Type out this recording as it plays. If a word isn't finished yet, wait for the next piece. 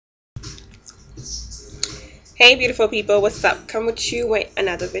Hey beautiful people, what's up? Come with you with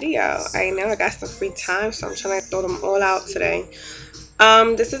another video. I know I got some free time, so I'm trying to throw them all out today.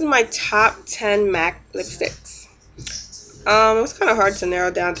 This is my top 10 MAC lipsticks. It was kind of hard to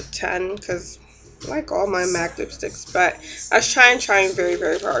narrow down to 10 because I like all my MAC lipsticks, but I was trying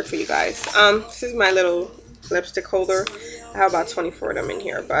very hard for you guys. This is my little lipstick holder. I have about 24 of them in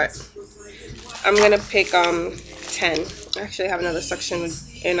here, but I'm gonna pick 10. I actually have another section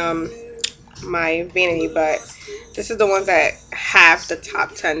in my vanity, but this is the ones that have the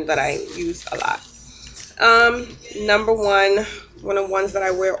top 10 that I use a lot. Number one of the ones that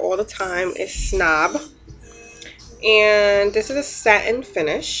I wear all the time is Snob, and this is a satin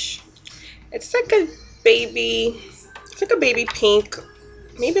finish. It's like a baby pink,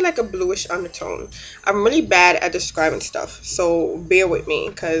 maybe like a bluish undertone. I'm really bad at describing stuff, so bear with me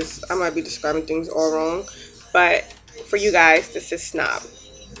because I might be describing things all wrong, but for you guys, this is Snob.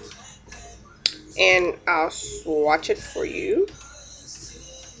 And I'll swatch it for you.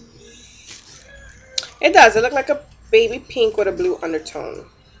 It does. It looks like a baby pink with a blue undertone.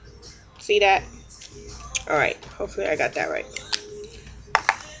 See that? Alright. Hopefully I got that right.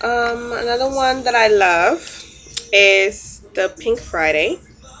 Another one that I love is the Pink Friday.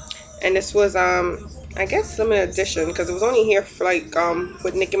 And this was, I guess limited edition because it was only here for like,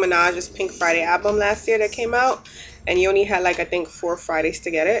 with Nicki Minaj's Pink Friday album last year that came out. And you only had like, I think 4 Fridays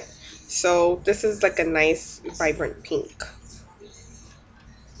to get it. So this is like a nice, vibrant pink.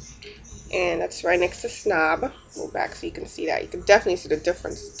 And that's right next to Snob. Go back so you can see that. You can definitely see the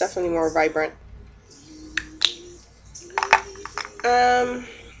difference. It's definitely more vibrant.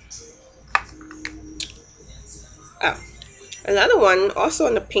 Another one also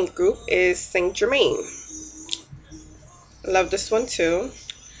in the pink group is Saint Germain. Love this one too.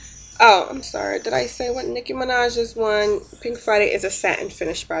 Oh, I'm sorry. Did I say what Nicki Minaj's one? Pink Friday is a satin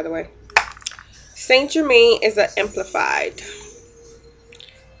finish, by the way. Saint Germain is an amplified.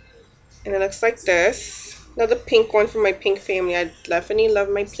 And it looks like this. Another pink one from my pink family. I definitely love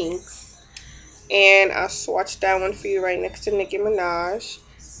my pinks. And I'll swatch that one for you right next to Nicki Minaj.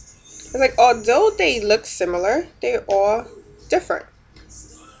 It's like, although they look similar, they're all different.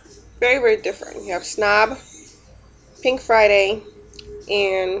 Very different. You have Snob, Pink Friday,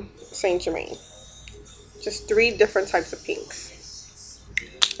 and Saint Germain. Just 3 different types of pinks.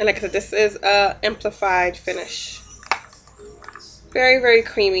 And like I said, this is a amplified finish. Very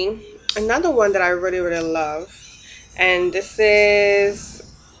creamy. Another one that I really love, and this is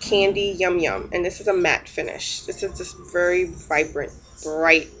Candy Yum Yum, and this is a matte finish. This is just very vibrant,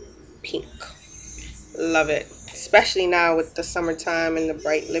 bright pink. Love it, especially now with the summertime and the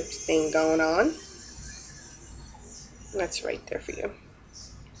bright lips thing going on. That's right there for you.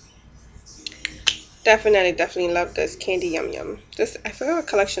 Definitely love this Candy Yum Yum. This, I forgot what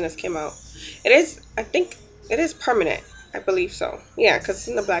collection this came out. It is, I think it is permanent. I believe so. Yeah, because it's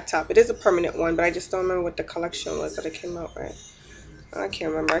in the black top. It is a permanent one, but I just don't remember what the collection was that it came out with. I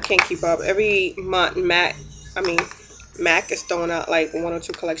can't remember. I can't keep up. Every month, MAC is throwing out like 1 or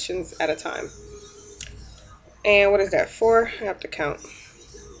 2 collections at a time. And what is that? 4? I have to count.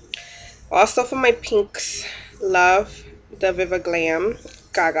 Also for my pinks, love the Viva Glam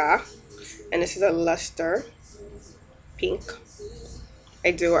Gaga. And this is a luster pink.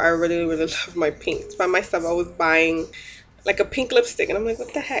 I do. I really love my pinks. By myself, I was buying like a pink lipstick, and I'm like,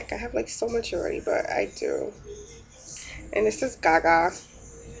 what the heck? I have like so much already, but I do. And this is Gaga.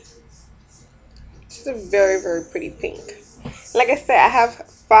 This is a very pretty pink. Like I said, I have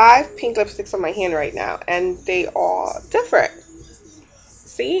 5 pink lipsticks on my hand right now, and they all different.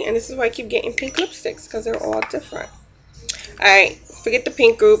 See? And this is why I keep getting pink lipsticks, because they're all different. Alright, forget the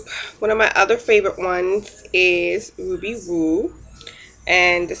pink group. One of my other favorite ones is Ruby Woo.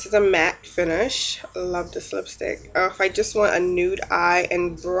 And this is a matte finish. I love this lipstick. If I just want a nude eye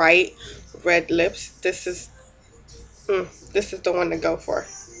and bright red lips, this is the one to go for.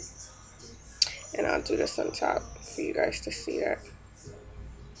 And I'll do this on top for you guys to see that.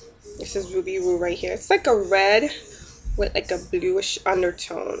 This is Ruby Woo right here. It's like a red with like a bluish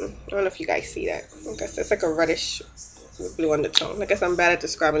undertone. I don't know if you guys see that. I guess it's like a reddish with blue undertone. Like I guess I'm bad at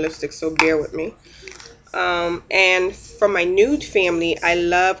describing lipsticks, so bear with me. And from my nude family, I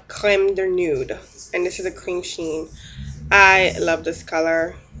love Creme de Nude, and this is a cream sheen. I love this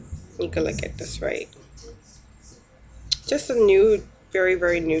color. You can look at this right. Just a nude,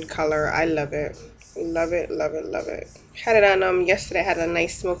 very nude color. I love it. Love it. Had it on yesterday. I had a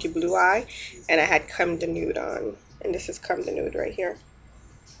nice smoky blue eye, and I had Creme de Nude on, and this is Creme de Nude right here.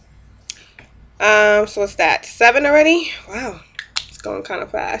 So what's that? 7 already? Wow, it's going kind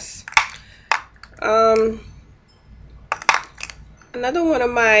of fast. Another one of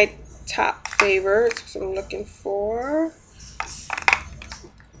my top favorites because I'm looking for.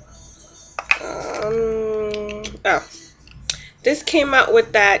 Oh, this came out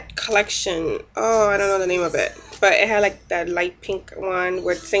with that collection. Oh, I don't know the name of it, but it had like that light pink one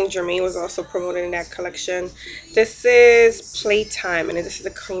where Saint Germain was also promoted in that collection. This is Playtime, and this is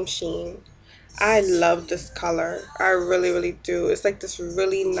a cream sheen. I love this color. I really, really do. It's like this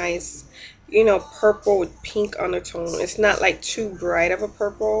really nice, you know, purple with pink undertone. It's not like too bright of a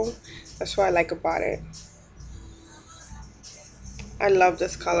purple. That's what I like about it. I love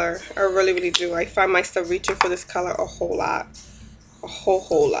this color. I really, really do. I find myself reaching for this color a whole lot. A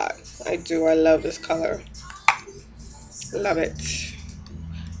whole lot. I do. I love this color. Love it.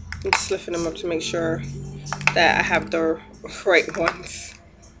 I'm just lifting them up to make sure that I have the right ones.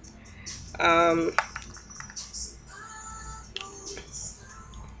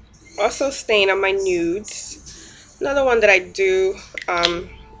 Also staying on my nudes. Another one that I do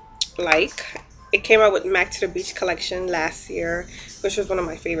like. It came out with Mac to the Beach collection last year, which was one of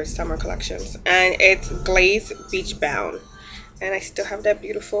my favorite summer collections. And it's Glaze Beachbound. And I still have that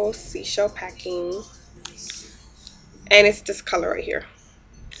beautiful seashell packing. And it's this color right here.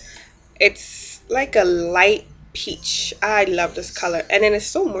 It's like a light peach. I love this color. And then it's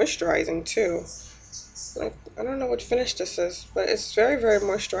so moisturizing too. Like, I don't know what finish this is, but it's very, very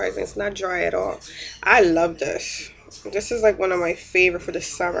moisturizing. It's not dry at all. I love this. This is like one of my favorite for the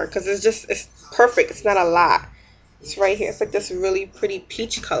summer because it's perfect. It's not a lot. It's right here. It's like this really pretty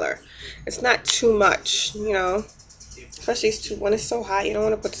peach color. It's not too much, you know, especially when it's so hot. You don't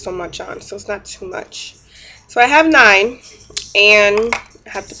want to put so much on, so it's not too much. So I have 9, and I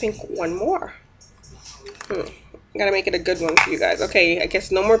have to pink one more. Gotta make it a good one for you guys. Okay, I guess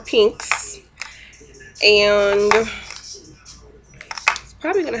no more pinks. And it's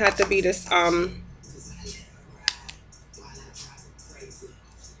probably gonna have to be this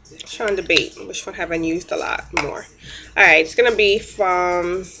trying to debate which one have I used a lot more. Alright, it's gonna be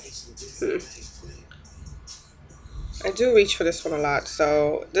from I do reach for this one a lot.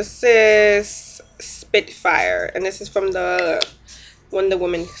 So this is Spitfire, and this is from the Wonder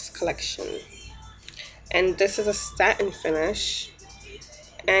Woman's collection. And this is a satin finish,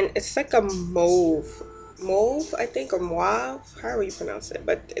 and it's like a mauve, I think, or mauve, however you pronounce it,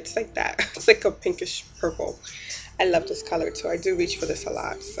 but it's like that. It's like a pinkish purple. I love this color too. I do reach for this a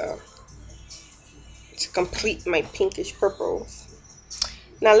lot, so to complete my pinkish purples.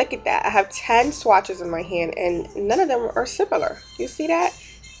 Now look at that. I have 10 swatches in my hand, and none of them are similar. You see that?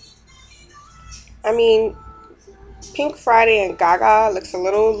 I mean, Pink Friday and Gaga looks a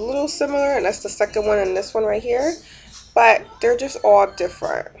little similar, and that's the second one and this one right here, but they're just all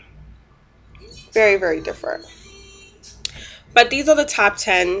different. Very, very different. But these are the top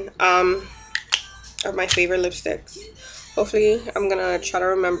 10 of my favorite lipsticks. Hopefully I'm gonna try to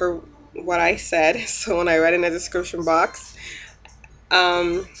remember what I said so when I write in the description box.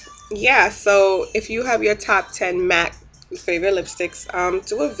 Yeah, so if you have your top 10 MAC favorite lipsticks,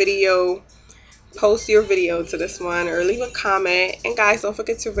 do a video, post your video to this one, or leave a comment. And guys, don't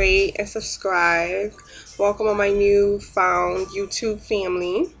forget to rate and subscribe. Welcome on my newfound YouTube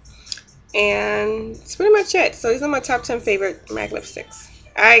family. And that's pretty much it. So these are my top 10 favorite MAC lipsticks.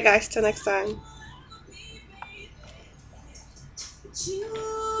 Alright guys, till next time.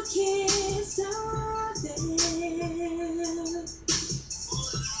 You can't stop it.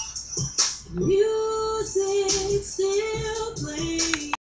 You